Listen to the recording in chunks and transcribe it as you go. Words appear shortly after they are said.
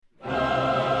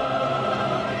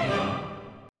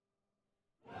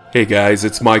Hey guys,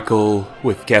 it's Michael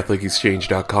with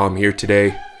CatholicExchange.com here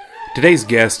today. Today's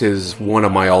guest is one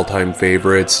of my all-time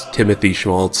favorites, Timothy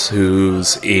Schmaltz,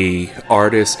 who's a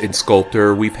artist and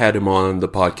sculptor. We've had him on the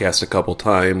podcast a couple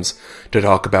times to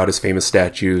talk about his famous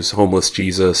statues, Homeless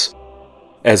Jesus,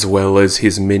 as well as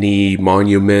his many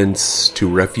monuments to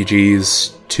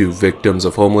refugees, to victims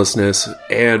of homelessness,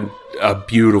 and a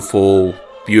beautiful,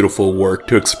 beautiful work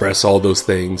to express all those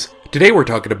things. Today we're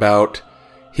talking about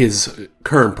his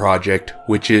current project,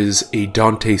 which is a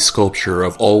Dante sculpture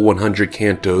of all 100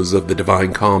 cantos of the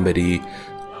Divine Comedy,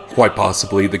 quite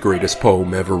possibly the greatest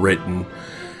poem ever written.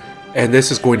 And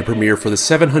this is going to premiere for the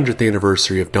 700th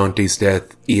anniversary of Dante's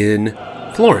death in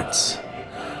Florence.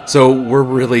 So we're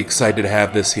really excited to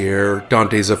have this here.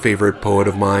 Dante's a favorite poet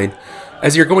of mine.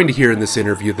 As you're going to hear in this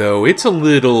interview, though, it's a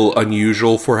little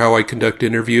unusual for how I conduct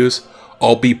interviews.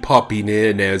 I'll be popping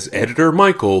in as editor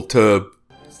Michael to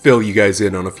fill you guys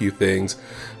in on a few things.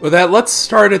 With that, let's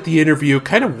start at the interview.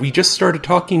 We just started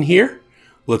talking here.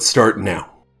 Let's start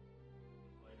now.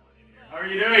 How are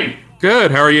you doing? Good,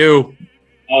 how are you?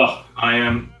 Oh, I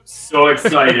am so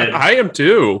excited. I am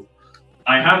too.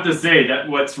 I have to say that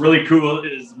what's really cool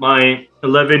is my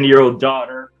 11-year-old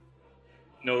daughter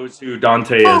knows who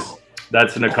Dante is.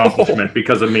 That's an accomplishment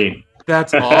because of me.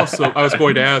 That's awesome. I was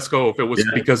going to ask, if it was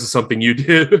because of something you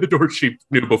did or she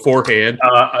knew beforehand.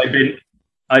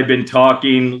 I've been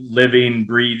talking, living,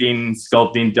 breathing,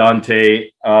 sculpting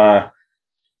Dante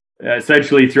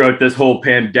essentially throughout this whole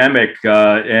pandemic,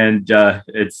 and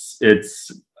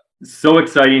it's so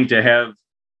exciting to have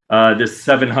this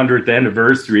 700th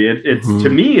anniversary. It's to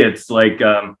me, it's like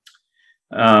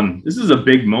this is a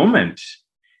big moment,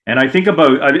 and I think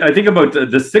about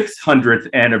the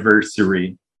 600th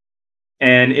anniversary.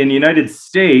 And in the United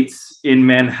States, in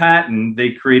Manhattan,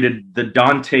 they created the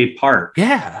Dante Park.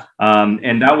 Yeah.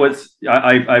 And that was,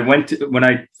 I went to, when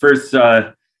I first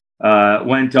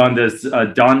went on this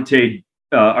Dante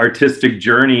artistic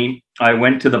journey, I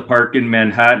went to the park in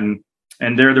Manhattan,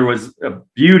 and there was a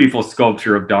beautiful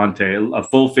sculpture of Dante, a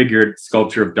full-figured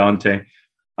sculpture of Dante.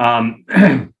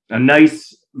 A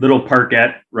nice little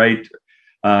parkette right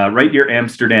near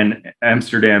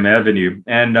Amsterdam Avenue.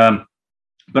 And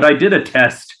but I did a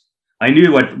test. I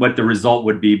knew what the result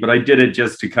would be, but I did it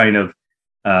just to kind of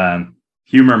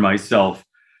humor myself.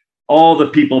 All the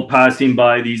people passing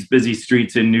by these busy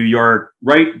streets in New York,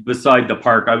 right beside the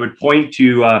park, I would point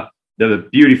to the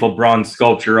beautiful bronze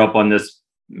sculpture up on this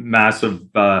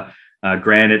massive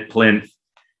granite plinth.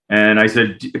 And I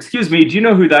said, "Excuse me, do you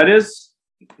know who that is?"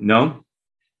 "No."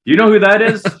 "Do you know who that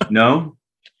is?" "No."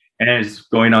 And it's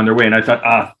going on their way. And I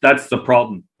thought, that's the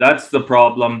problem. That's the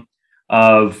problem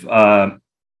of a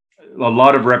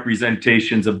lot of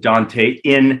representations of Dante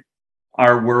in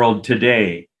our world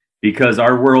today, because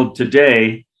our world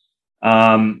today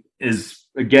is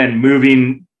again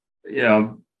moving,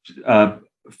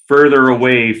 further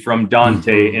away from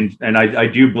Dante, and I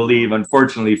do believe,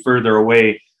 unfortunately, further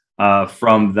away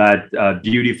from that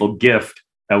beautiful gift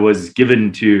that was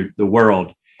given to the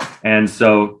world. And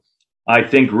so, I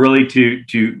think really to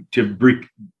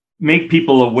make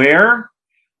people aware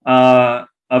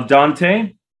of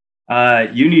Dante,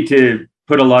 you need to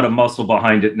put a lot of muscle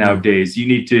behind it nowadays. You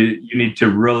need to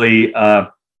really,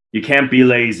 you can't be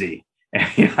lazy.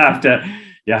 You have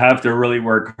to really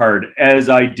work hard, as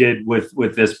I did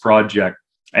with this project.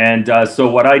 And so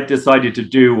what I decided to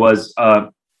do was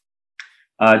to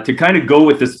kind of go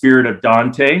with the spirit of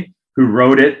Dante, who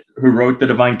wrote the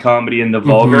Divine Comedy and the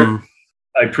Vulgate.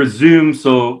 I presume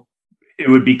so it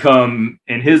would become,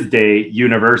 in his day,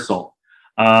 universal.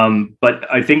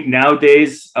 But I think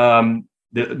nowadays,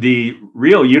 the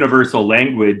real universal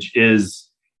language is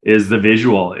the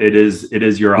visual. It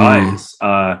is your eyes.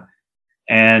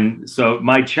 And so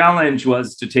my challenge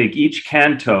was to take each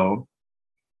canto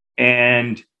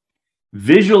and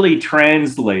visually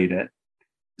translate it,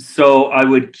 so I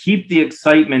would keep the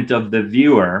excitement of the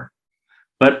viewer,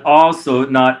 but also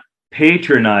not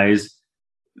patronize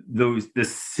the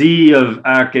sea of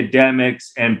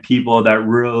academics and people that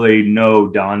really know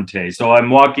Dante. So I'm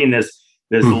walking this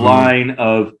line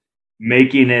of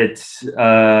making it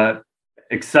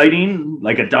exciting,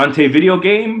 like a Dante video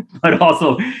game, but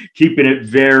also keeping it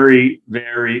very,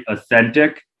 very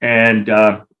authentic and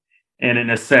in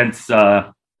a sense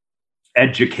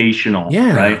educational.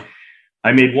 Yeah. Right.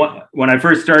 I mean, when I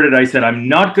first started, I said, I'm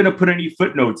not going to put any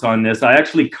footnotes on this. I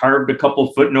actually carved a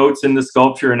couple footnotes in the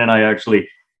sculpture, and then I actually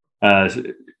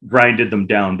grinded them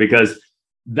down, because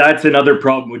that's another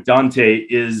problem with Dante,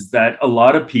 is that a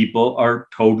lot of people are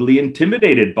totally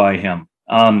intimidated by him.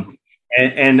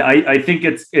 And I think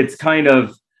it's kind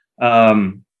of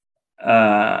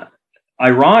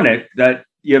ironic that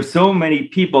you have so many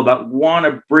people that want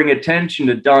to bring attention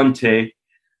to Dante,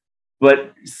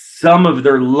 but some of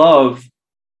their love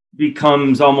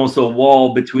becomes almost a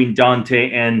wall between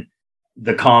Dante and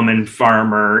the common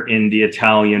farmer in the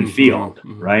Italian field,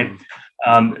 right?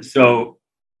 So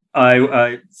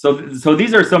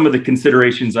these are some of the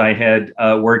considerations I had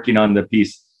working on the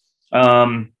piece.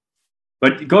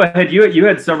 But go ahead. You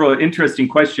had several interesting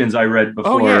questions I read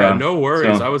before. Oh yeah, no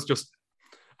worries.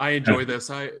 I enjoy this.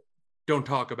 I don't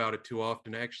talk about it too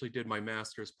often. I actually did my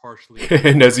master's partially.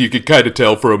 And as you can kind of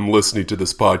tell from listening to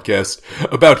this podcast,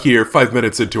 about here, 5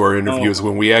 minutes into our interview is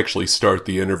when we actually start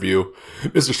the interview.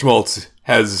 Mr. Schmaltz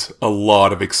has a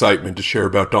lot of excitement to share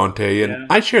about Dante, and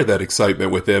I share that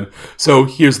excitement with him. So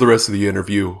here's the rest of the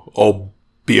interview. I'll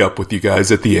be up with you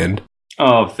guys at the end.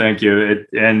 Oh, thank you.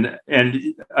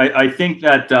 I think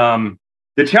that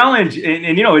the challenge,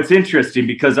 and it's interesting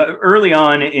because early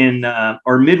on in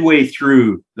or midway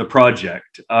through the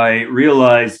project, I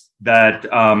realized that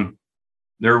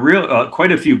there are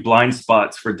quite a few blind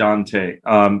spots for Dante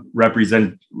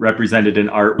represented in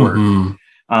artwork.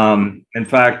 In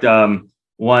fact,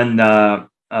 one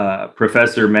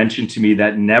professor mentioned to me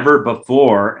that never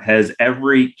before has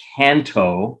every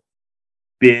canto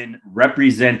been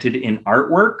represented in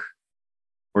artwork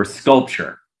or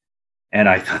sculpture. And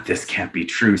I thought, this can't be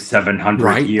true,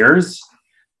 700 years.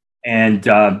 And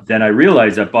then I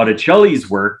realized that Botticelli's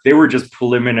work, they were just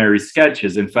preliminary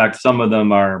sketches. In fact, some of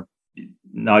them are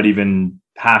not even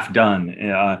half done.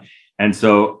 And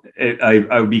so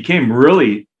I became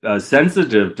really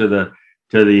sensitive to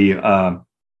the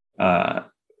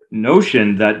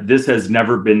notion that this has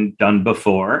never been done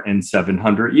before in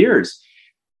 700 years.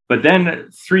 But then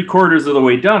 3/4 of the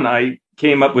way done, I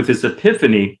came up with this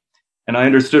epiphany, and I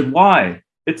understood why.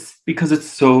 It's because it's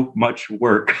so much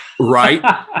work. Right.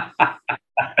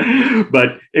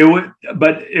 But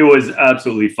it was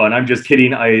absolutely fun. I'm just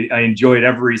kidding. I enjoyed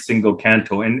every single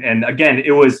canto. And again,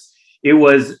 it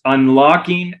was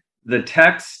unlocking the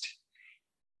text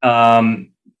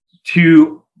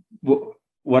to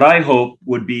what I hope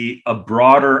would be a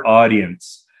broader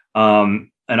audience.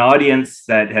 An audience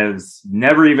that has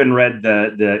never even read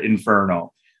the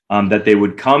Inferno, that they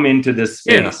would come into this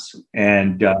space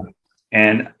and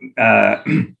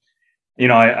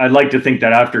I'd like to think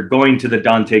that after going to the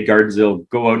Dante Gardens, they'll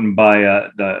go out and buy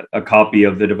a copy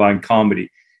of the Divine Comedy.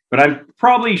 But I'm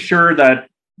probably sure that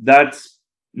that's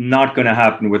not going to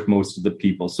happen with most of the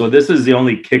people. So this is the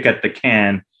only kick at the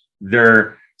can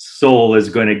their soul is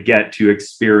going to get to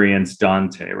experience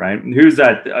Dante, right? Who's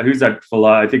that I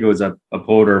think it was a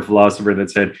poet or a philosopher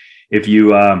that said, if you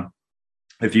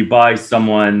buy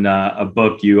someone a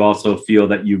book, you also feel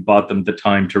that you bought them the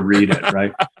time to read it,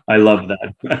 right? I love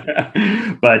that.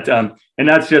 But and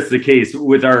that's just the case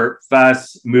with our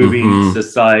fast moving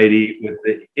society, with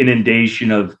the inundation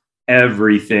of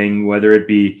everything, whether it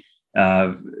be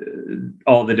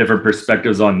all the different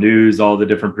perspectives on news, all the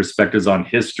different perspectives on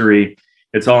history.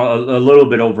 It's all a little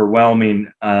bit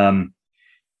overwhelming,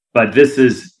 but this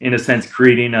is, in a sense,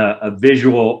 creating a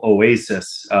visual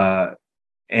oasis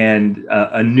and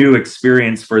a new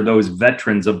experience for those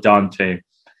veterans of Dante.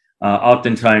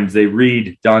 Oftentimes, they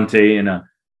read Dante in a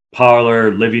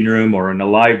parlor, living room, or in a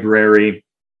library,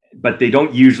 but they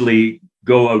don't usually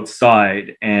go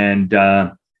outside and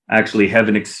actually have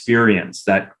an experience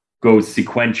that goes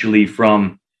sequentially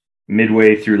from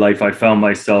midway through life. I found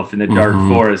myself in the dark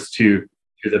forest to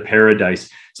the paradise.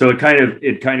 So it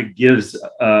kind of gives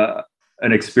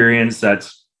an experience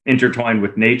that's intertwined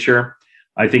with nature.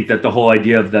 I think that the whole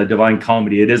idea of the Divine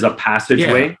Comedy, it is a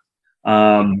passageway.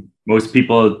 Most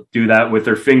people do that with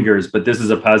their fingers, but this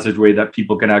is a passageway that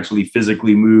people can actually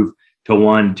physically move to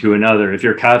one to another. If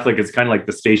you're Catholic, it's kind of like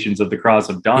the Stations of the Cross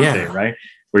of Dante, right?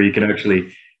 Where you can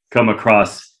actually come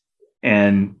across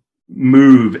and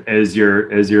move as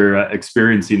you're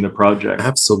experiencing the project.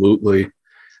 Absolutely.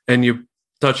 And you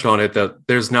touched on it, that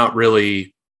there's not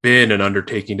really been an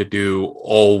undertaking to do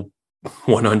all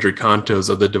 100 cantos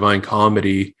of the Divine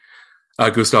Comedy.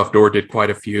 Gustave Doré did quite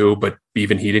a few, but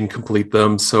even he didn't complete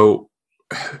them. So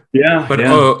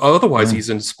otherwise, he's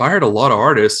inspired a lot of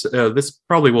artists. This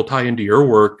probably will tie into your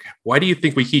work. Why do you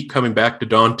think we keep coming back to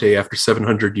Dante after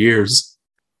 700 years?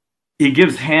 He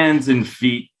gives hands and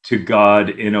feet to God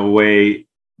in a way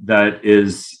that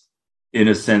is, in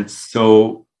a sense,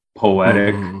 so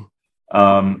poetic.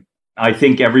 I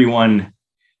think everyone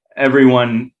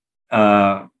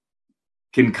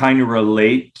can kind of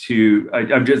relate to.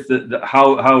 I'm just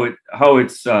how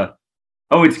it's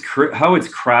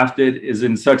crafted is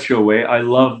in such a way. I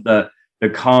love the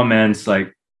comments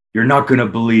like, "You're not going to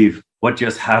believe what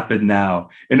just happened now?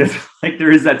 And it's like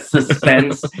there is that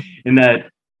suspense and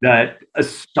that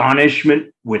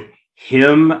astonishment with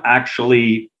him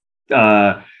actually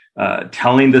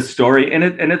telling the story, and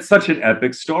it's such an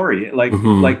epic story. Like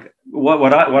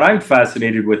what I'm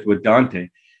fascinated with Dante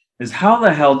is how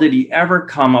the hell did he ever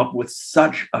come up with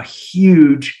such a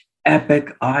huge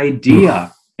epic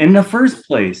idea in the first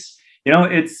place? You know,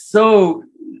 it's so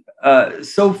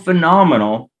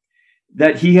phenomenal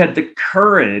that he had the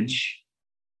courage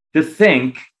to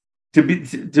think, to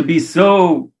be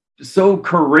so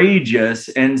courageous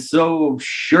and so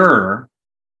sure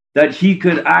that he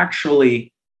could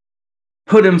actually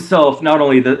put himself not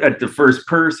only at the first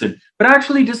person, but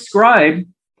actually describe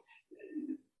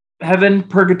heaven,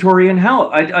 purgatory, and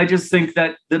hell. I just think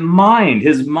that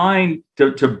his mind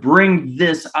to bring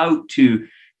this out to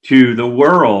the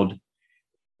world,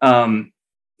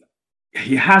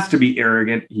 he has to be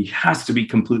arrogant. He has to be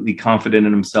completely confident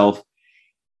in himself.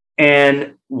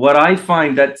 And what I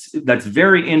find that's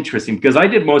very interesting, because I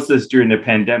did most of this during the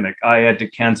pandemic. I had to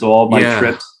cancel all my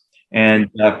trips,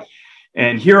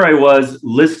 and here I was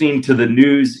listening to the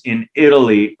news in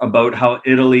Italy about how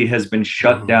Italy has been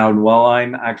shut down while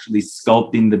I'm actually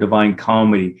sculpting the Divine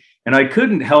Comedy. And I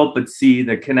couldn't help but see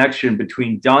the connection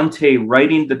between Dante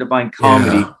writing the Divine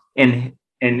Comedy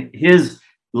and his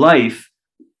life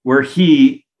where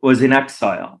he was in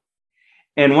exile.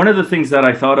 And one of the things that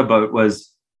I thought about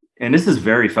was, and this is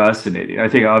very fascinating, I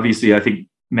think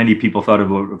many people thought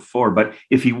about it before, but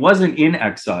if he wasn't in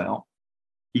exile,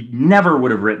 he never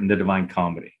would have written the Divine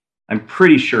Comedy. I'm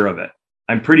pretty sure of it.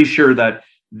 I'm pretty sure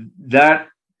that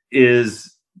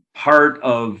is part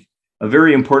of a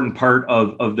very important part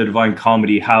of the Divine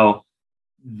Comedy, how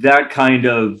that kind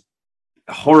of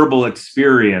horrible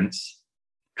experience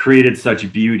created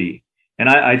such beauty. And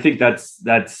I think that's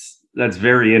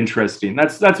very interesting.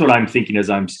 That's what I'm thinking as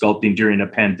I'm sculpting during a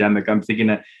pandemic. I'm thinking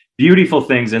that beautiful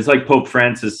things. And it's like Pope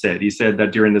Francis said. He said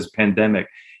that during this pandemic,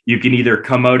 you can either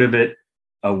come out of it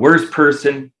a worse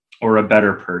person or a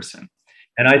better person.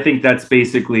 And I think that's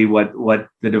basically what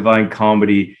the Divine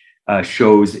Comedy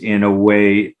shows in a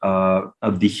way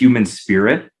of the human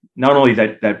spirit. Not only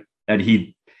that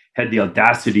he had the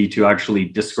audacity to actually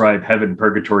describe heaven,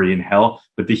 purgatory, and hell,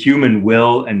 but the human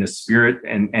will and the spirit.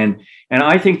 And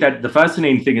I think that the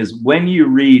fascinating thing is when you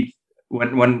read,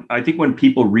 when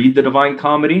people read the Divine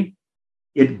Comedy,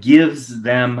 it gives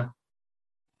them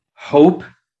hope.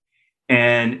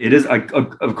 And it is,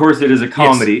 of course, it is a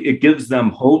comedy. Yes. It gives them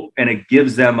hope, and it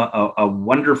gives them a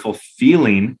wonderful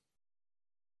feeling.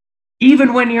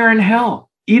 Even when you're in hell,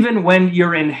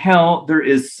 there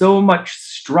is so much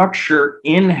structure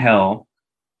in hell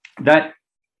that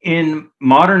in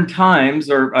modern times,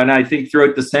 and I think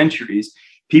throughout the centuries,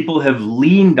 people have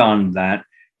leaned on that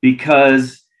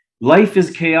because life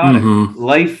is chaotic.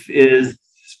 Life is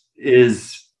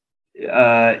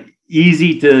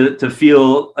easy to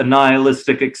feel a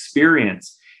nihilistic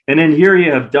experience. And then here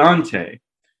you have Dante,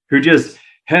 who just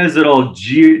has it all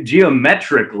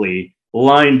geometrically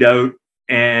lined out,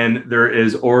 and there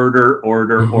is order.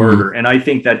 And I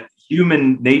think that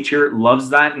human nature loves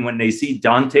that. And when they see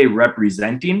Dante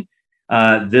representing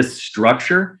this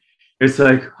structure, it's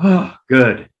like, oh,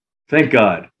 good. Thank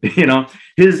God. You know,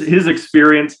 his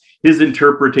experience, his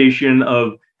interpretation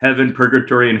of heaven,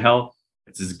 purgatory, and hell,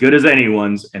 it's as good as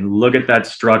anyone's. And look at that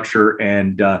structure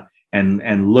and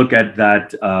look at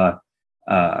that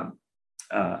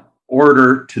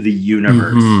order to the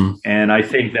universe. And I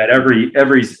think that every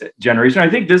generation, I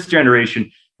think this generation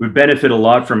would benefit a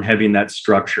lot from having that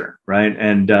structure, right?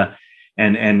 And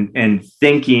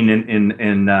thinking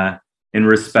in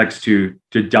respects to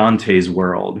Dante's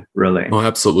world, really. Oh,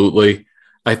 absolutely.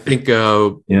 I think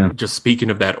just speaking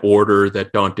of that order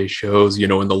that Dante shows, you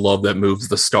know, and the love that moves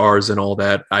the stars and all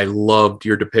that, I loved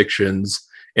your depictions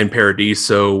in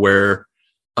Paradiso where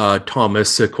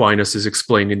Thomas Aquinas is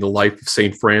explaining the life of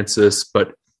St. Francis,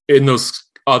 but in those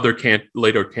other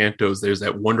later cantos, there's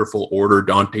that wonderful order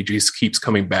Dante just keeps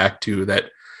coming back to,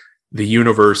 that the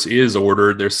universe is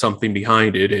ordered, there's something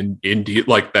behind it, and indeed,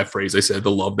 like that phrase I said,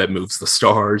 the love that moves the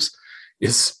stars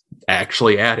is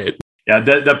actually at it. Yeah,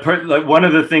 like one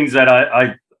of the things that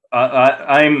I'm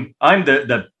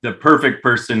the perfect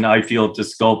person, I feel, to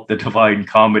sculpt the Divine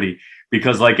Comedy,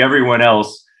 because like everyone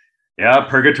else,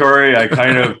 Purgatory, I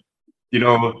kind of,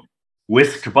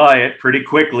 whisked by it pretty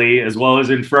quickly, as well as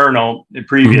Inferno in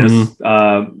previous in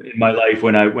my life.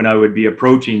 When I would be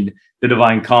approaching the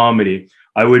Divine Comedy,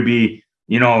 I would be,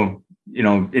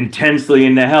 intensely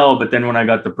into hell. But then when I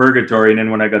got the Purgatory, and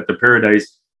then when I got the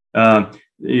Paradise,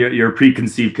 your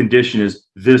preconceived condition is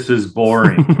this is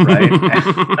boring, right?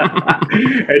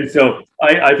 And so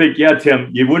I think, yeah, Tim,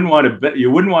 you wouldn't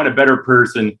want a better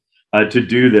person to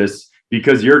do this,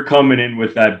 because you're coming in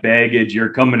with that baggage,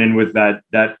 you're coming in with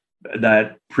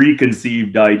that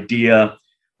preconceived idea,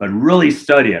 but really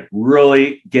study it,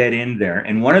 really get in there.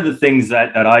 And one of the things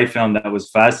that I found that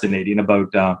was fascinating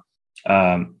about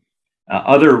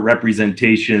other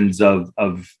representations of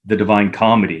the Divine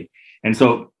Comedy. And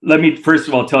so let me first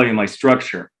of all tell you my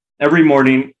structure. Every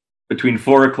morning between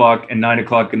 4 o'clock and 9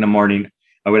 o'clock in the morning,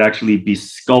 I would actually be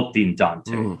sculpting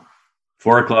Dante.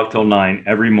 4 o'clock till 9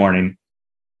 every morning.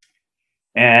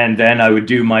 And then I would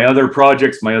do my other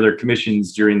projects, my other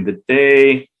commissions during the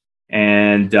day.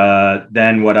 And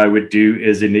then what I would do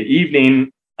is in the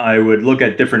evening, I would look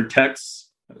at different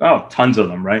texts. Oh, tons of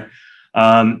them, right?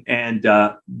 And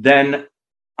then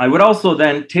I would also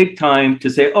then take time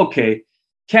to say, okay,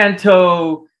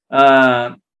 Canto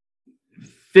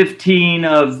 15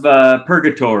 of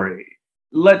Purgatory.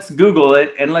 Let's Google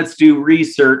it and let's do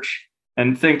research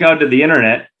and think out to the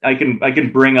internet. I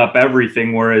can bring up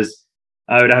everything, whereas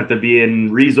I would have to be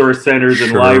in resource centers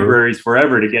and libraries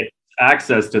forever to get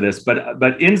access to this.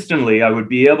 But instantly, I would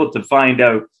be able to find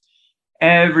out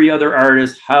every other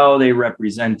artist, how they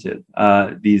represented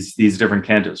these different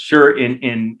cantos. Sure,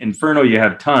 in Inferno, you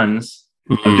have tons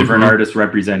of different artists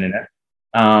representing it.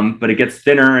 But it gets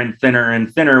thinner and thinner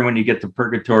and thinner when you get to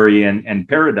Purgatory and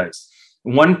Paradise.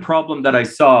 One problem that I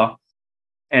saw,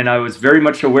 and I was very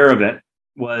much aware of it,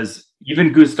 was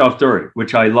even Gustave Doré,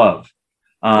 which I love.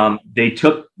 They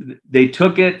took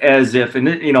it as if, and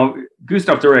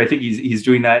Gustave Doré, I think he's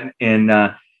doing that in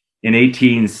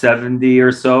 1870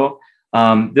 or so.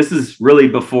 This is really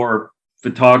before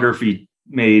photography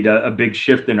made a big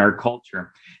shift in our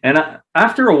culture. And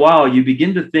after a while, you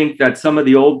begin to think that some of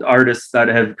the old artists that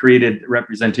have created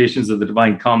representations of the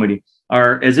Divine Comedy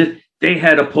are as if they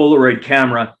had a Polaroid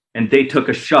camera and they took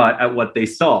a shot at what they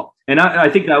saw. And I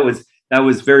think that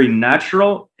was very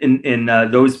natural in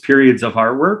those periods of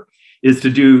artwork, is to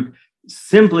do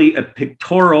simply a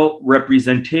pictorial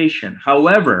representation.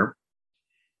 However,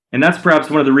 and that's perhaps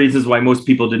one of the reasons why most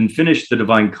people didn't finish the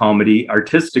Divine Comedy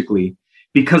artistically,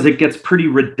 because it gets pretty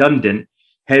redundant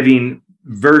having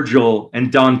Virgil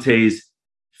and Dante's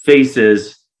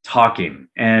faces talking,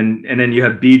 and then you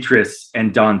have Beatrice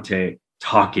and Dante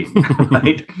talking,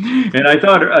 right? And I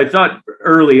thought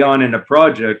early on in the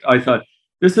project, I thought,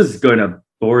 this is going to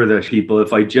bore the people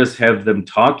if I just have them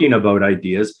talking about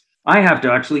ideas. I have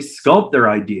to actually sculpt their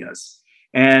ideas.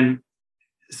 And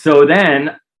so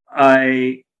then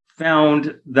I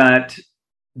found that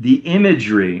the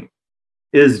imagery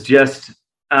is just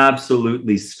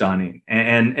absolutely stunning.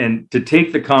 And to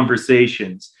take the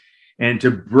conversations and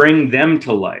to bring them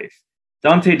to life.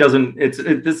 Dante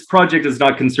this project is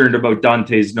not concerned about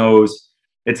Dante's nose.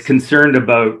 It's concerned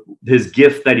about his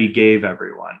gift that he gave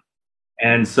everyone.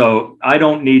 And so I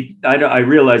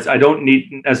realized I don't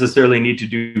necessarily need to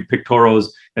do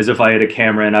pictorials as if I had a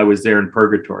camera and I was there in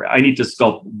Purgatory. I need to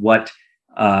sculpt what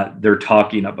they're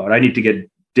talking about. I need to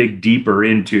dig deeper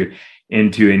into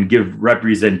and give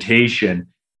representation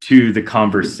to the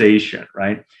conversation,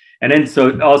 right? And then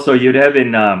so also you'd have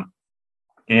in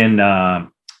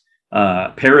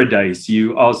Paradise,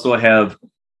 you also have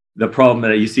the problem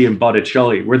that you see in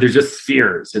Botticelli, where there's just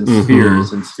spheres and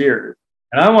spheres and spheres.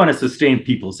 And I want to sustain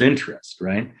people's interest,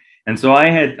 right? And so I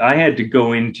had to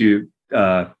go into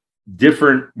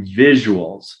different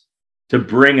visuals to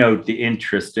bring out the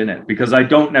interest in it, because I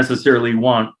don't necessarily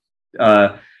want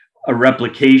a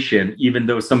replication, even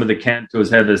though some of the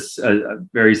cantos have a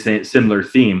very similar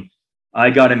theme. I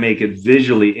got to make it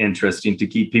visually interesting to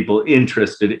keep people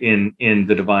interested in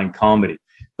the Divine Comedy.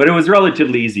 But it was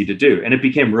relatively easy to do, and it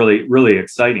became really, really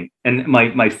exciting. And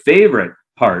my favorite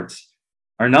parts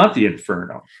are not the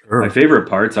Inferno. Sure. My favorite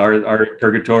parts are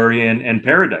Purgatory and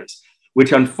Paradise,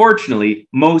 which unfortunately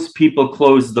most people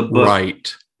close the book.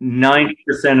 Right.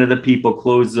 90% of the people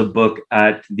close the book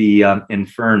at the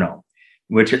Inferno,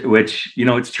 which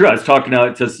it's true. I was talking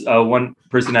to one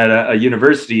person at a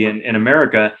university in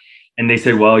America, and they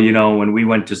said, well, when we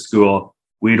went to school,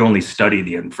 we'd only study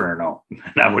the Inferno.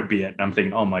 That would be it. And I'm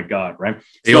thinking, oh my God, right?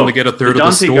 They only get a third of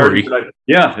the story.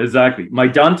 Yeah, exactly. My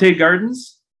Dante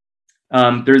Gardens,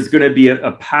 there's going to be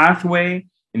a pathway,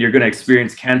 and you're going to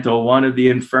experience Canto 1 of the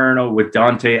Inferno with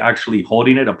Dante actually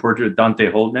holding it, a portrait of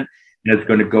Dante holding it. And it's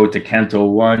going to go to Canto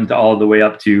 1 all the way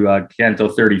up to Canto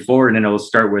 34. And then it will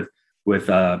start with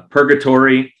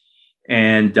Purgatory.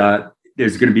 And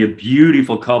there's going to be a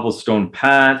beautiful cobblestone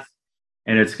path.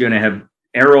 And it's going to have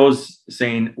arrows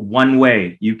saying one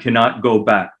way, you cannot go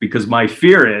back. Because my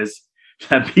fear is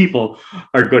that people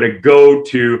are going to go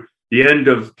to the end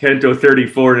of Canto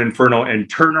 34 in Inferno and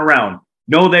turn around.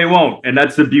 No, they won't. And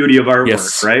that's the beauty of our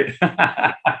work, right?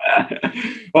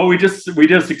 Oh, we just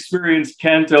experienced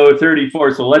Canto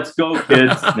 34, so let's go,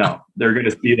 kids. No, they're going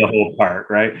to see the whole part,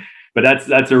 right? But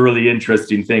that's a really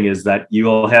interesting thing, is that you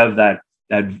will have that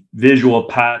visual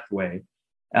pathway,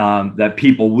 that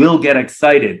people will get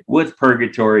excited with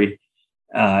Purgatory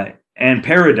and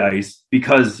Paradise,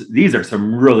 because these are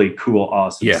some really cool,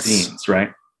 awesome scenes,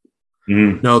 right?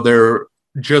 Mm. No, they're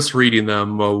just reading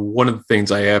them. One of the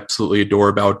things I absolutely adore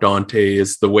about Dante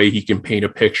is the way he can paint a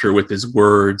picture with his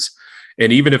words.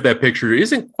 And even if that picture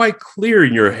isn't quite clear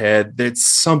in your head, that's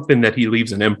something that he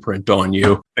leaves an imprint on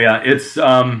you. Yeah, it's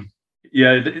the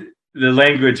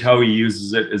language, how he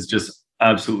uses it is just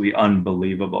absolutely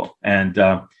unbelievable. And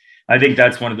I think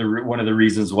that's one of the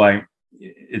reasons why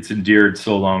it's endeared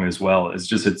so long as well. It's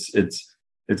just it's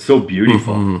so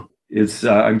beautiful. Mm-hmm. It's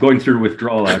I'm going through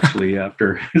withdrawal actually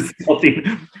after something.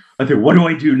 I think, what do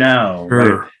I do now?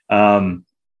 Sure. Right?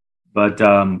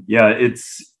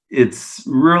 It's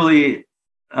really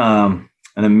an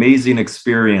amazing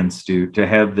experience to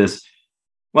have this,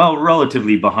 well,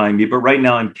 relatively behind me, but right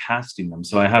now I'm casting them,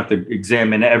 so I have to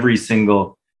examine every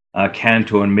single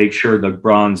canto and make sure the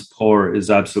bronze pour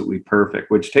is absolutely perfect,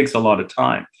 which takes a lot of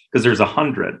time because there's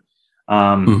 100.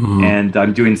 And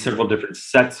I'm doing several different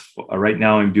sets. Right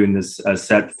now, I'm doing this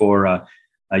set for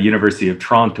University of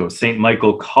Toronto. St.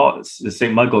 Michael's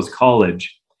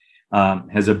College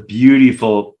has a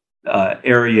beautiful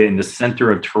area in the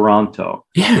center of Toronto,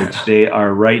 which they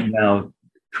are right now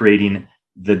creating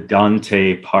the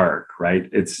Dante Park. Right,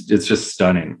 it's just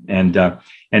stunning. And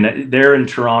there in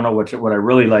Toronto, what I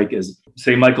really like is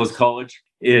St. Michael's College.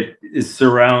 It is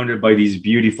surrounded by these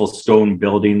beautiful stone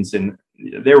buildings, and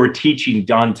they were teaching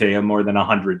Dante more than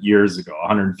 150 years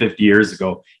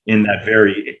ago in that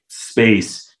very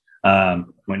space.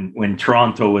 When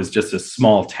Toronto was just a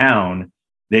small town,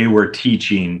 they were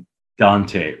teaching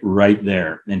Dante right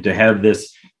there. And to have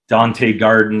this Dante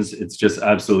Gardens, it's just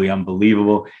absolutely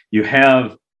unbelievable. You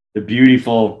have the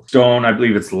beautiful stone, I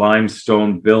believe it's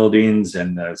limestone buildings,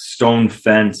 and the stone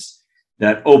fence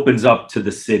that opens up to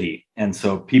the city. And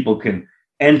so people can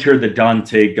enter the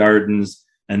Dante Gardens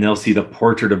and they'll see the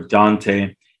portrait of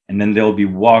Dante, and then they'll be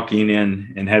walking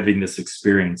in and having this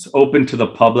experience open to the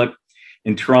public.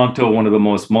 In Toronto, one of the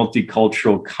most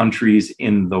multicultural countries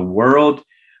in the world,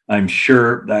 I'm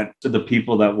sure that to the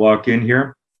people that walk in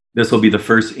here, this will be the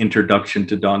first introduction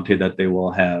to Dante that they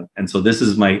will have. And so this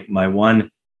is my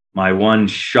one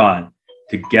shot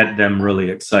to get them really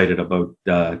excited about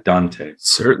Dante.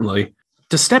 Certainly.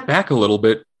 To step back a little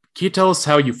bit, can you tell us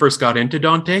how you first got into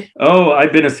Dante? Oh,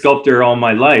 I've been a sculptor all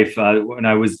my life. When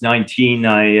I was 19,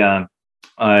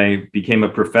 I became a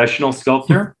professional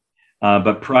sculptor.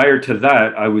 But prior to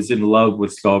that, I was in love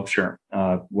with sculpture.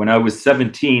 When I was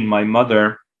 17, my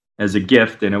mother, as a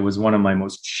gift, and it was one of my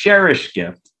most cherished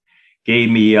gifts, gave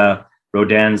me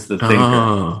Rodin's The Thinker.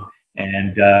 Oh.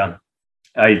 And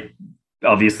I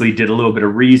obviously did a little bit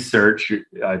of research.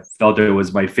 I felt it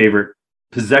was my favorite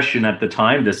possession at the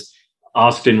time. This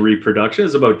Austin reproduction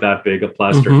is about that big, a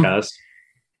plaster cast,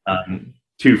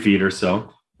 2 feet or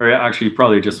so, or actually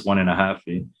probably just 1.5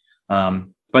 feet.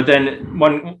 But then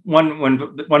when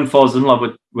one falls in love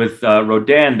with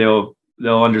Rodin, they'll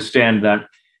understand that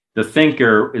The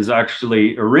Thinker is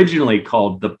actually originally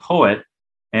called The Poet,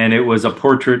 and it was a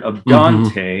portrait of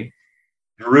Dante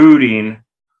brooding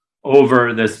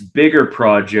over this bigger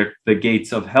project, The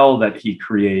Gates of Hell, that he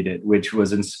created, which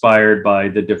was inspired by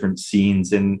the different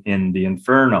scenes in the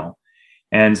Inferno.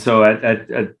 And so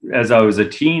as I was a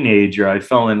teenager, I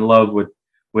fell in love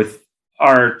with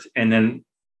art, and then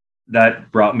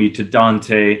that brought me to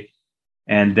Dante.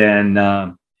 And then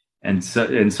and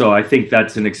so I think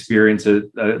that's an experience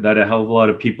that a hell of a lot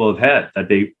of people have had, that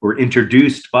they were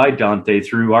introduced by Dante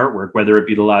through artwork, whether it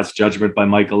be The Last Judgment by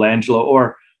Michelangelo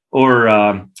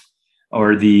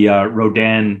or the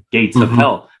Rodin Gates of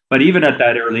Hell. But even at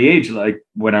that early age, like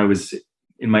when I was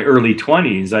in my early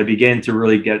 20s, I began to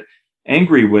really get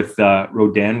angry with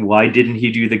Rodin. Why didn't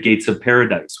he do the Gates of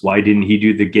Paradise? Why didn't he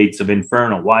do the Gates of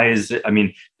Inferno? Why is it,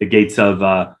 the Gates of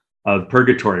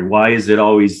Purgatory? Why is it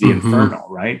always the Inferno,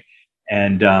 right?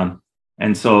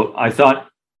 And so I thought,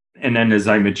 and then as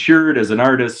I matured as an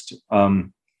artist,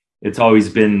 it's always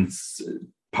been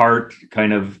part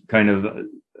kind of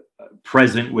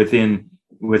present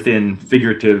within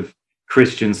figurative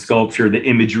Christian sculpture, the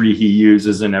imagery he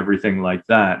uses and everything like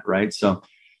that, right? So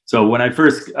when I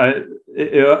first,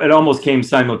 it almost came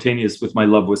simultaneous with my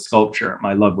love with sculpture,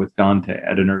 my love with Dante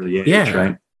at an early age,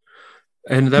 right?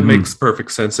 And that makes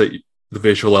perfect sense that the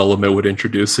visual element would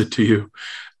introduce it to you.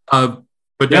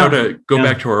 But now to go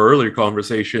back to our earlier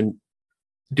conversation,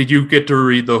 did you get to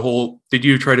read did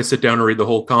you try to sit down and read the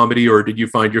whole comedy, or did you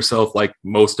find yourself, like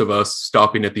most of us,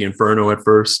 stopping at the Inferno at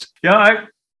first? Yeah,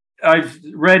 I've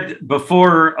read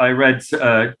before. I read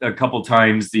a couple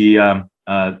times the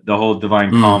whole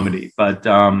Divine Comedy, but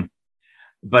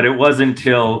it wasn't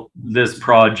until this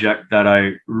project that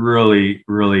I really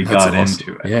got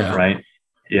into it. Yeah. Right.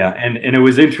 Yeah. And it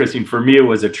was interesting for me. It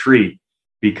was a treat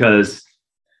because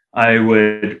I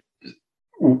would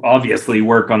obviously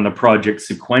work on the project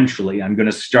sequentially. I'm going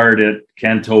to start at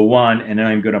Canto 1 and then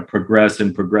I'm going to progress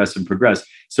and progress and progress.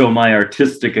 So my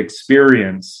artistic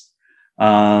experience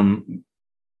would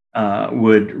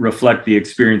reflect the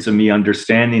experience of me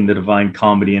understanding the Divine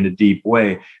Comedy in a deep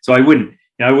way. So I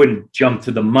wouldn't jump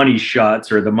to the money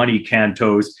shots or the money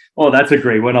cantos. Oh, that's a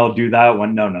great one, I'll do that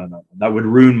one. No. That would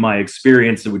ruin my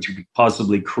experience, which could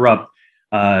possibly corrupt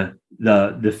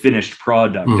the finished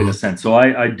product in a sense. So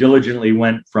I diligently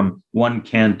went from one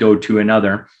canto to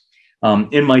another.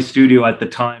 In my studio at the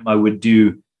time, I would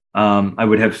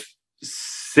have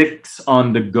 6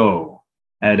 on the go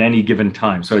at any given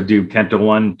time. So I'd do canto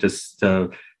 1 to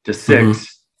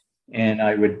 6.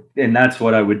 And that's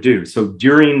what I would do. So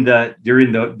during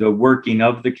the working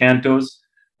of the cantos,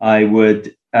 I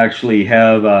would actually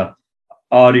have a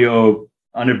audio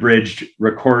unabridged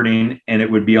recording, and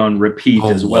it would be on repeat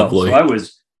as well. Lovely.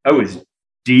 So I was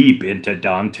deep into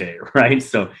Dante, right?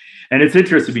 So, and it's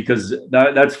interesting because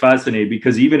that's fascinating,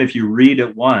 because even if you read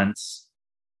it once,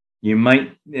 it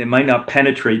might not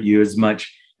penetrate you as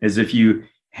much as if you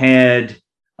had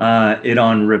it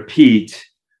on repeat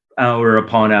hour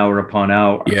upon hour upon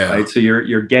hour. Yeah. Right. So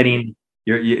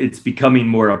it's becoming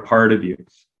more a part of you.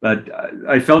 But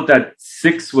I felt that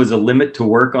 6 was a limit to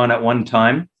work on at one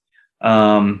time,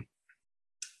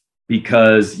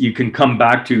 because you can come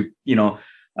back to,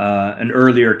 an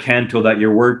earlier canto that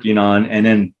you're working on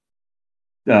and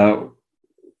then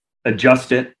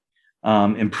adjust it,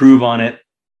 improve on it,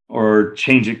 or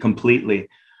change it completely.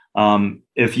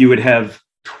 If you would have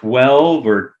 12,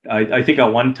 or I think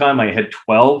at one time I had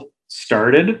 12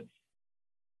 started,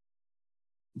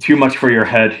 too much for your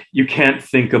head. You can't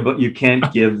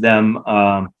give them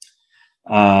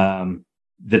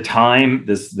the time,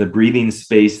 the breathing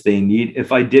space they need.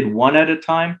 If I did one at a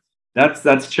time,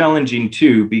 that's challenging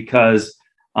too, because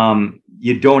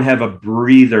you don't have a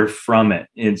breather from it.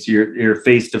 It's you're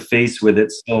face to face with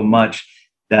it so much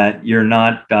that you're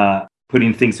not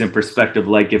putting things in perspective.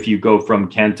 Like if you go from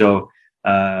canto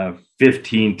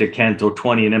 15 to canto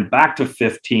 20 and then back to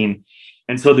 15,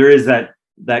 and so there is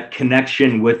that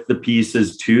connection with the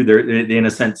pieces too. They in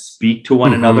a sense speak to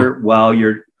one another while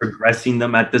you're progressing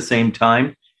them at the same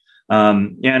time.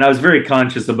 And I was very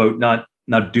conscious about not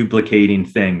duplicating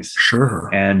things. Sure.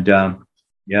 And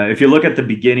if you look at the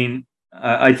beginning,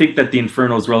 I think that the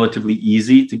Inferno is relatively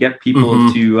easy to get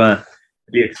people to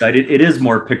be excited. It is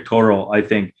more pictorial, I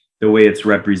think, the way it's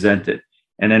represented.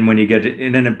 And then when you get it,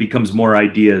 and then it becomes more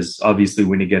ideas, obviously,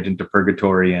 when you get into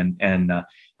Purgatory and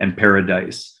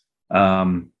Paradise.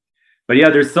 But yeah,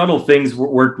 there's subtle things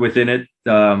worked within it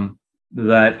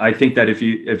that I think that if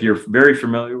you're very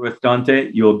familiar with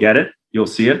Dante, you'll get it, you'll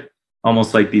see it,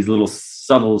 almost like these little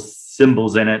subtle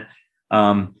symbols in it.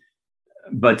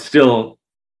 But still,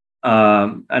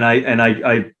 and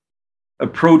I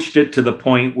approached it to the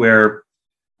point where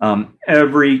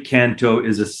every canto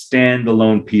is a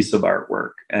standalone piece of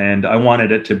artwork, and I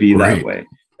wanted it to be that way.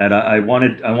 That I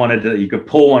wanted that you could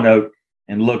pull one out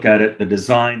and look at it, the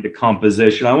design, the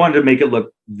composition. I wanted to make it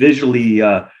look visually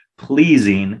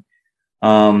pleasing,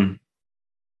 and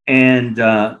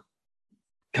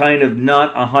kind of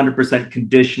not 100%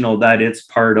 conditional that it's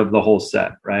part of the whole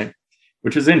set, right?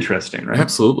 Which is interesting, right?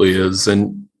 Absolutely is.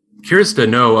 And curious to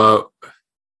know,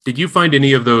 did you find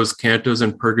any of those cantos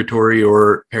in Purgatory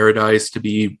or Paradise to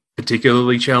be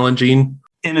particularly challenging?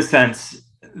 In a sense,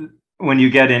 when you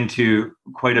get into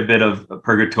quite a bit of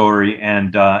Purgatory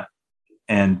and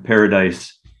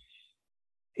Paradise,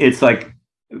 it's like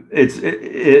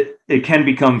it can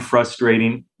become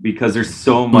frustrating because there's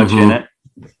so much in it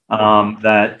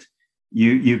that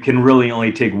you can really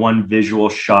only take one visual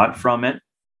shot from it.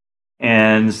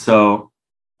 And so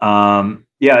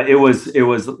it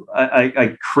was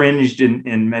I cringed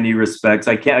in many respects.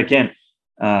 I can't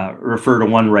refer to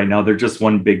one right now. They're just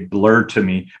one big blur to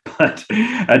me. But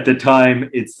at the time,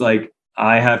 it's like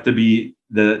I have to be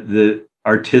the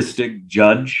artistic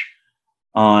judge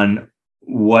on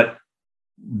what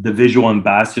the visual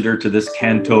ambassador to this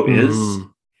canto is.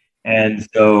 And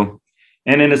so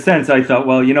And in a sense, I thought,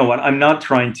 well, you know what? I'm not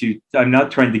trying to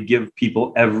give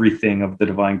people everything of the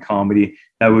Divine Comedy.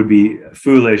 That would be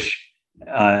foolish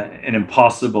and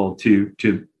impossible to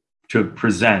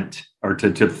present or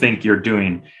to think you're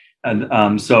doing.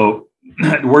 And so,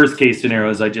 worst case scenario,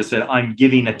 as I just said, I'm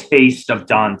giving a taste of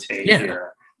Dante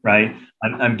here, right?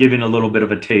 I'm giving a little bit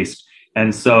of a taste,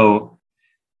 and so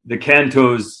the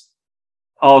cantos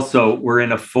also were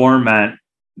in a format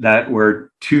that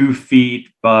were 2 feet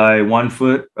by 1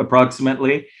 foot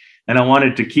approximately. And I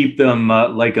wanted to keep them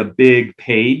like a big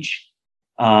page.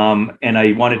 And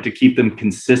I wanted to keep them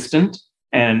consistent.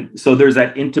 And so there's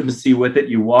that intimacy with it.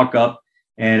 You walk up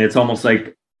and it's almost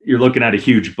like you're looking at a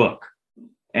huge book.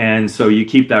 And so you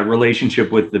keep that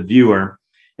relationship with the viewer.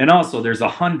 And also there's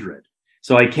 100.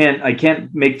 So I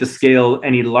can't make the scale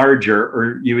any larger,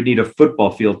 or you would need a football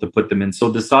field to put them in.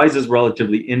 So the size is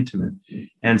relatively intimate,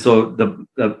 and so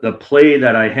the play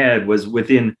that I had was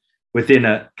within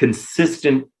a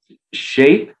consistent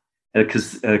shape, a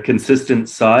consistent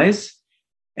size,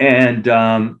 and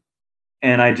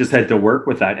I just had to work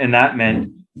with that, and that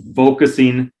meant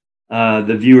focusing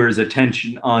the viewer's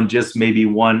attention on just maybe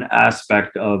one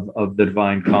aspect of the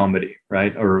Divine Comedy,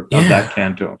 right, or of that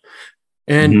canto,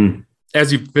 and.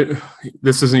 As you've been,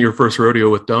 this isn't your first rodeo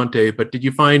with Dante, but did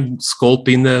you find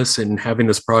sculpting this and having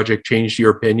this project changed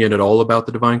your opinion at all about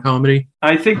the Divine Comedy?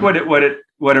 I think what it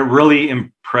really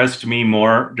impressed me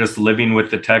more, just living with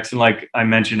the text, and like I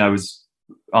mentioned, I was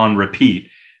on repeat.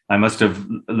 I must have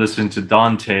listened to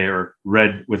Dante or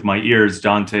read with my ears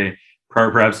Dante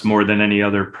perhaps more than any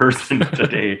other person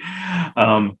today.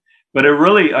 But it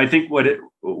really, I think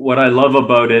what I love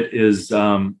about it is.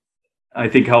 I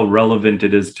think how relevant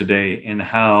it is today, and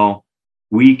how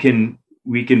we can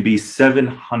be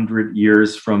 700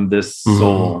 years from this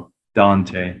soul,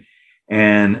 Dante,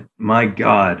 and my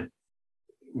God,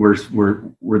 we're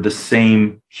the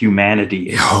same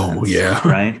humanity. Oh, yeah,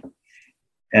 right.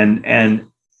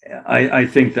 And I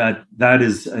think that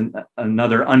is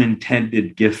another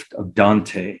unintended gift of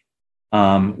Dante,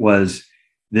 was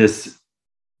this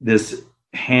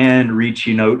hand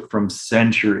reaching out from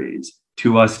centuries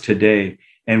to us today,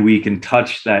 and we can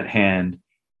touch that hand,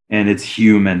 and it's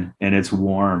human and it's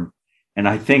warm. And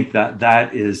I think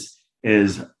that is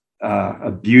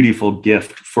a beautiful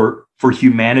gift for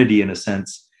humanity in a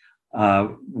sense,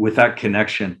 with that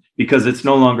connection, because it's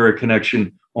no longer a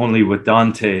connection only with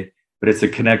Dante, but it's a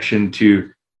connection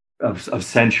of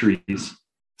centuries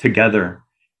together.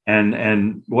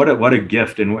 And what a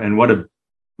gift, and what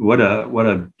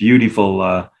a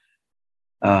beautiful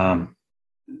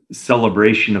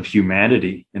celebration of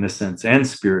humanity in a sense, and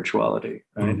spirituality,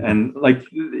 right? And like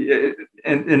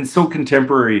and so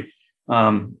contemporary,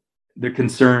 the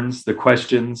concerns, the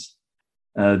questions,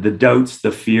 the doubts,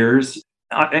 the fears.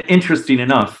 Interesting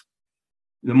enough,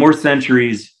 the more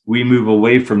centuries we move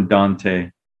away from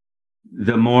Dante,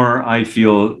 the more I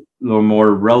feel the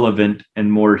more relevant and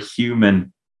more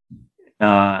human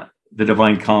the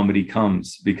Divine Comedy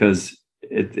comes, because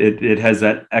it has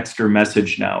that extra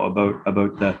message now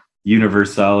about the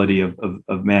universality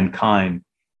of mankind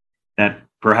that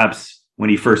perhaps when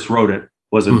he first wrote it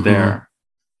wasn't there.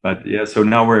 But yeah, so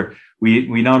now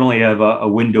we not only have a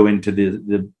window into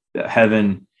the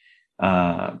heaven,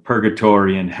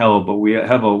 purgatory and hell, but we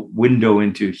have a window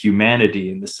into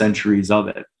humanity and the centuries of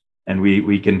it, and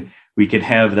we can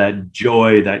have that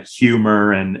joy, that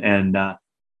humor,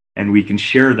 and we can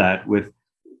share that with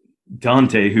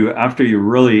Dante, who, after you're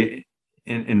really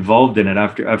involved in it,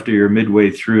 after you're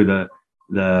midway through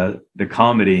the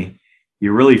comedy,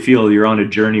 you really feel you're on a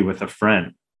journey with a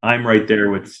friend. I'm right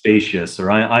there with Statius, or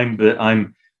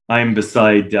I'm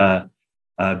beside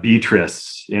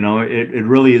Beatrice. You know, it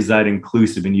really is that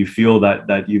inclusive, and you feel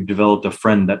that you've developed a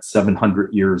friend that's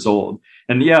 700 years old.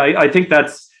 And yeah, I think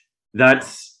that's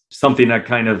something that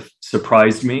kind of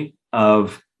surprised me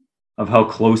of how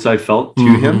close I felt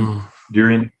to him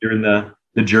during the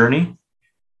journey.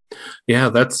 Yeah,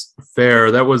 that's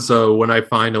fair. That was when I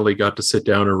finally got to sit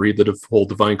down and read the whole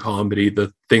Divine Comedy.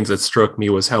 The things that struck me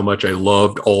was how much I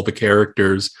loved all the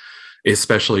characters,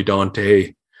 especially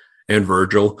Dante and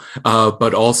Virgil,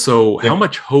 but also how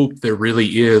much hope there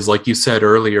really is. Like you said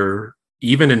earlier,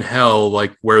 even in hell,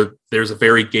 like where there's a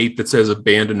very gate that says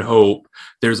abandon hope,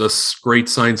 there's a great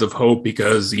signs of hope,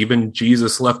 because even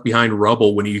Jesus left behind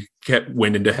rubble when he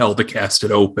went into hell to cast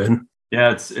it open.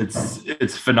 Yeah,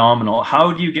 it's phenomenal.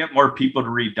 How do you get more people to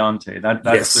read Dante?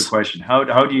 That's the question. How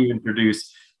do you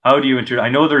introduce? I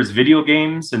know there's video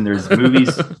games and there's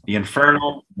movies, The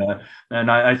Infernal,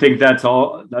 and I think that's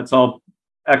all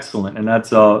excellent, and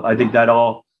that's I think that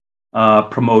all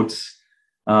promotes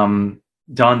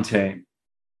Dante,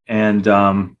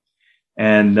 I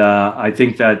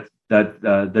think that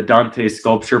the Dante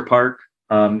Sculpture Park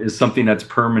is something that's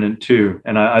permanent too,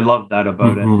 and I love that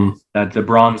about it. That the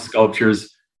bronze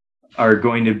sculptures are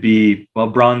going to be, well,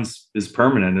 bronze is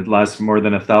permanent; it lasts more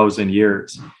than 1,000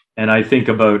 years. And I think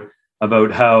about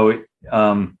how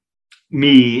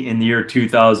me in the year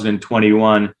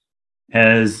 2021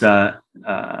 has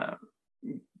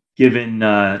given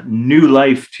new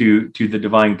life to the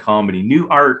Divine Comedy, new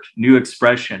art, new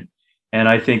expression. And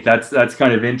I think that's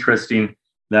kind of interesting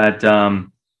that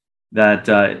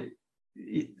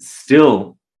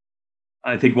still,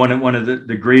 I think one of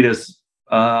the greatest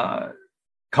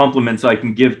compliments I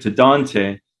can give to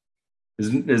Dante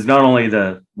is not only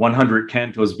the 100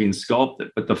 cantos being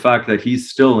sculpted, but the fact that he's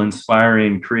still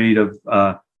inspiring creative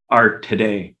art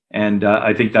today. And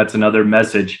I think that's another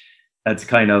message that's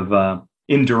kind of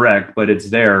indirect, but it's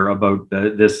there about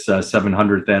this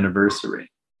 700th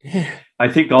anniversary. Yeah. I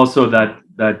think also that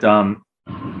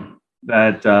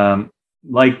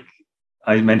like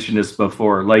I mentioned this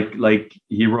before, like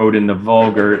he wrote in the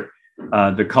Vulgate,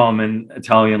 the common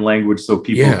Italian language, so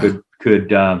people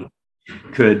could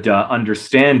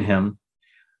understand him.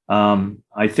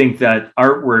 I think that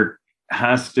artwork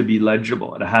has to be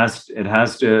legible. It has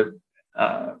to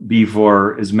be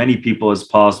for as many people as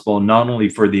possible, not only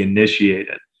for the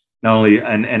initiated, not only,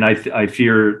 and I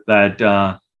fear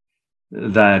that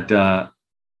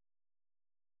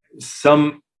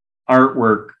some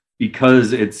artwork,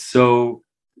 because it's so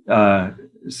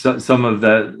some of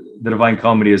the Divine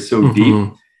Comedy is so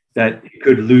deep that it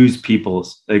could lose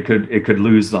it could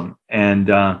lose them, and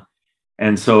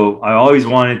so I always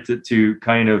wanted to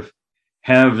kind of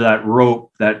have that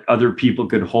rope that other people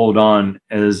could hold on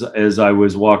as I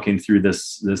was walking through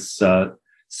this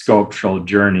sculptural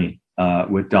journey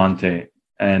with Dante.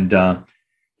 And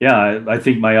I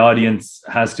think my audience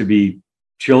has to be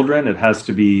children. It has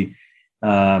to be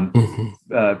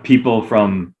people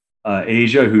from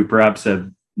Asia who perhaps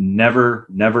have never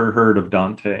heard of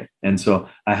Dante, and so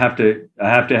I have to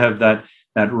have that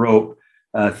rope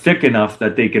thick enough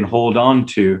that they can hold on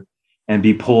to and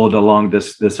be pulled along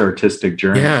this artistic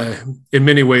journey. Yeah, in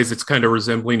many ways, it's kind of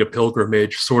resembling a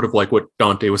pilgrimage, sort of like what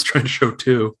Dante was trying to show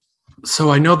too.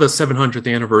 So I know the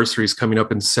 700th anniversary is coming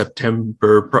up in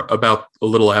September, about a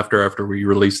little after we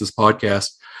release this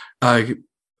podcast.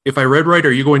 If I read right,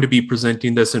 are you going to be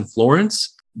presenting this in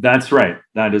Florence? That's right.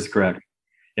 That is correct.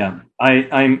 Yeah,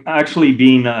 I'm actually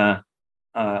being a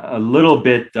little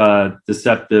bit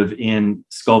deceptive in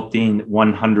sculpting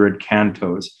 100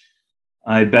 cantos.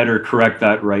 I better correct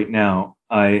that right now.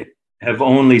 I have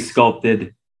only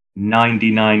sculpted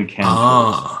 99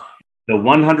 cantos. The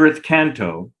 100th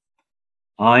canto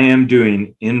I am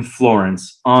doing in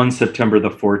Florence on September the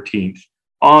 14th,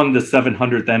 on the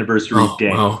 700th anniversary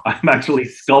day. Wow. I'm actually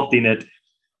sculpting it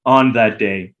on that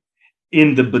day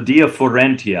in the Badia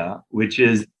Florentia, which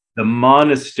is the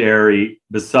monastery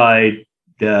beside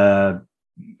the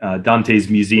Dante's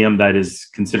museum that is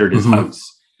considered his house.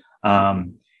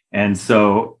 And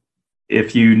so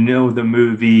if you know the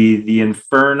movie The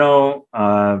Inferno,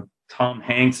 Tom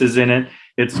Hanks is in it.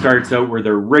 It starts out where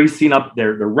they're racing up,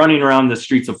 they're running around the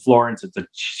streets of Florence. It's a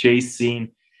chase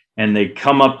scene, and they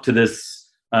come up to this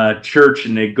church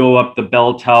and they go up the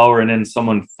bell tower, and then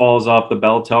someone falls off the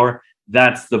bell tower.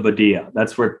 That's the Badia.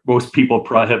 That's where most people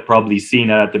have probably seen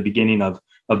it at the beginning of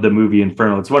the movie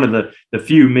Inferno. It's one of the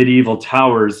few medieval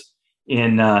towers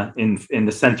in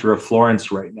the center of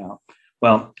Florence right now.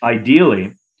 Well,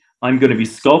 ideally, I'm going to be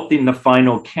sculpting the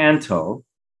final canto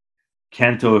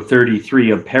 33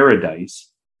 of Paradise,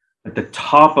 at the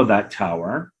top of that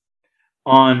tower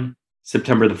on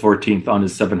September the 14th, on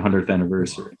his 700th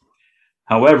anniversary.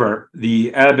 However,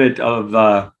 the abbot of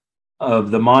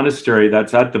the monastery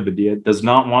that's at the Badia does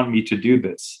not want me to do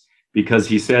this, because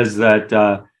he says that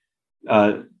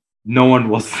no one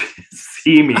will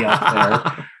see me up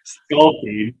there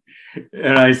sculpting.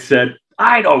 And I said,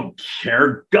 I don't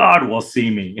care. God will see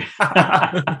me.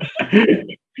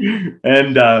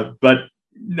 And but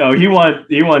no, he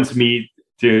wants me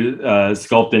to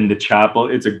sculpt in the chapel.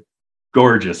 It's a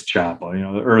gorgeous chapel,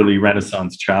 the early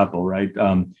Renaissance chapel, right?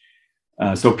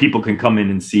 So people can come in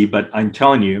and see. But I'm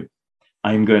telling you,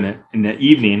 in the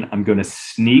evening, I'm gonna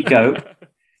sneak out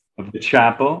of the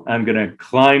chapel. I'm gonna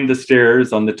climb the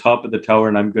stairs on the top of the tower,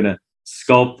 and I'm gonna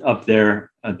sculpt up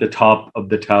there at the top of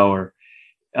the tower.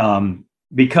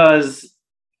 Because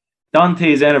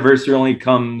Dante's anniversary only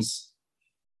comes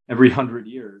every 100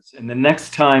 years. And the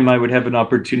next time I would have an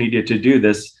opportunity to do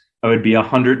this, I would be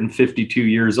 152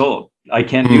 years old. I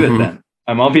can't do it then.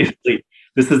 I'm obviously,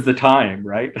 this is the time,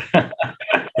 right?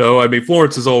 No, I mean,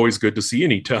 Florence is always good to see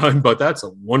anytime, but that's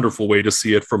a wonderful way to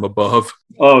see it from above.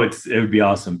 Oh, it would be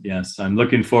awesome. Yes, I'm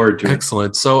looking forward to it.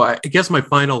 Excellent. So I guess my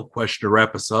final question to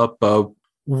wrap us up,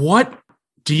 what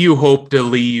do you hope to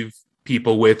leave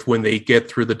people with when they get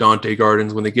through the Dante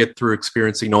Gardens, when they get through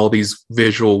experiencing all these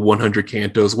visual 100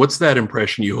 cantos? What's that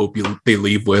impression you hope they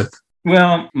leave with?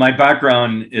 Well, my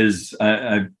background is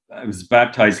I was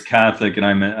baptized Catholic, and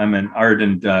I'm an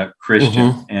ardent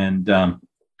Christian, and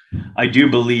I do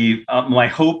believe. My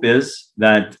hope is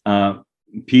that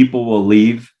people will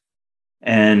leave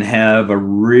and have a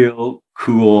real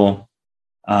cool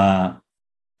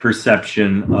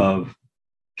perception of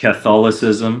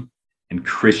Catholicism and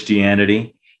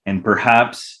Christianity, and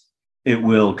perhaps it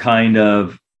will kind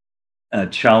of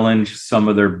challenge some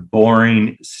of their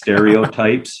boring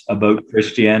stereotypes about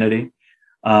Christianity,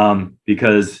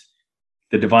 because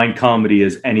the Divine Comedy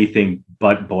is anything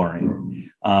but boring.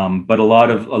 But a lot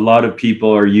of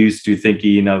people are used to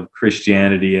thinking of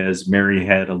Christianity as Mary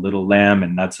had a little lamb,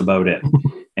 and that's about it.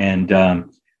 And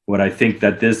what I think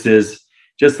that this is,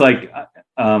 just like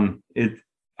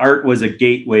art was a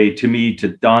gateway to me to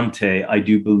Dante, I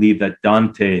do believe that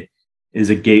Dante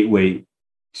is a gateway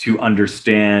to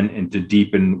understand and to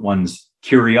deepen one's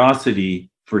curiosity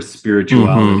for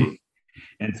spirituality.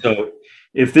 And so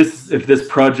if this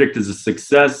project is a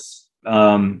success,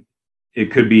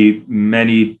 it could be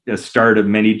a start of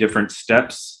many different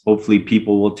steps. Hopefully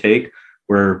people will take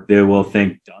where they will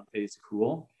think Dante's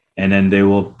cool, and then they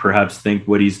will perhaps think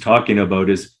what he's talking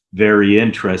about is very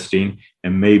interesting,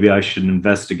 and maybe I should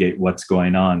investigate what's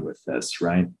going on with this,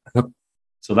 right? Yep.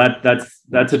 So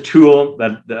that's a tool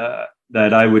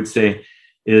that I would say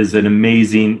is an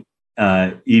amazing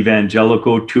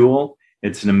evangelical tool.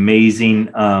 It's an amazing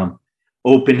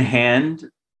open hand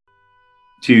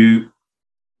to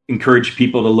encourage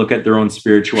people to look at their own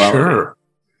spirituality. Sure.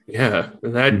 Yeah,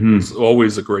 that is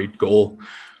always a great goal.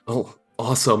 Oh,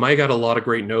 awesome. I got a lot of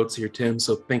great notes here, Tim,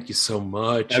 so thank you so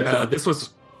much. This was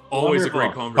always wonderful. A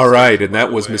great conversation. All right, and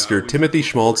that was Mr. Timothy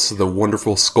Schmaltz, the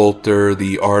wonderful sculptor,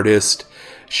 the artist,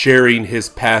 sharing his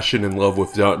passion and love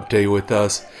with Dante with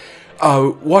us.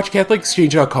 Watch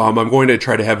CatholicExchange.com. I'm going to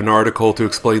try to have an article to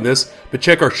explain this, but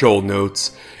check our show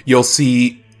notes. You'll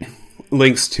see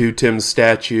links to Tim's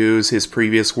statues, his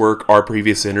previous work, our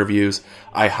previous interviews.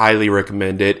 I highly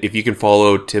recommend it. If you can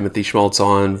follow Timothy Schmaltz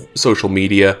on social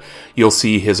media, you'll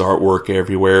see his artwork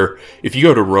everywhere. If you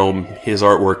go to Rome, his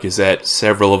artwork is at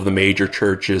several of the major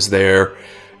churches there.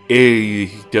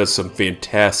 He does some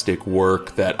fantastic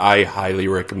work that I highly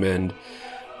recommend.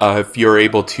 If you're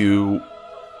able to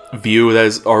view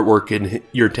his artwork in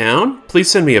your town, please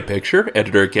send me a picture,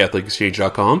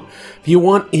 editor@catholicexchange.com. If you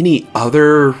want any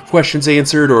other questions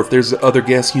answered, or if there's other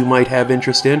guests you might have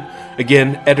interest in,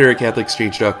 again,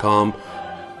 editor@catholicexchange.com.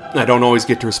 I don't always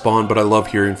get to respond, but I love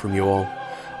hearing from you all.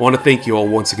 I want to thank you all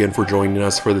once again for joining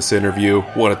us for this interview.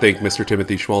 I want to thank Mr.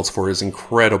 Timothy Schmaltz for his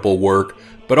incredible work,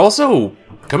 but also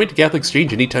coming to Catholic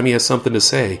Exchange anytime he has something to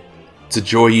say. It's a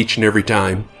joy each and every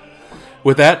time.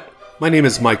 With that, my name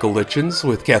is Michael Litchens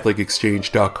with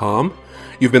CatholicExchange.com.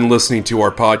 You've been listening to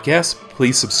our podcast.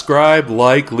 Please subscribe,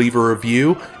 leave a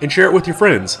review, and share it with your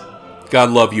friends. God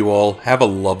love you all. Have a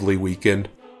lovely weekend.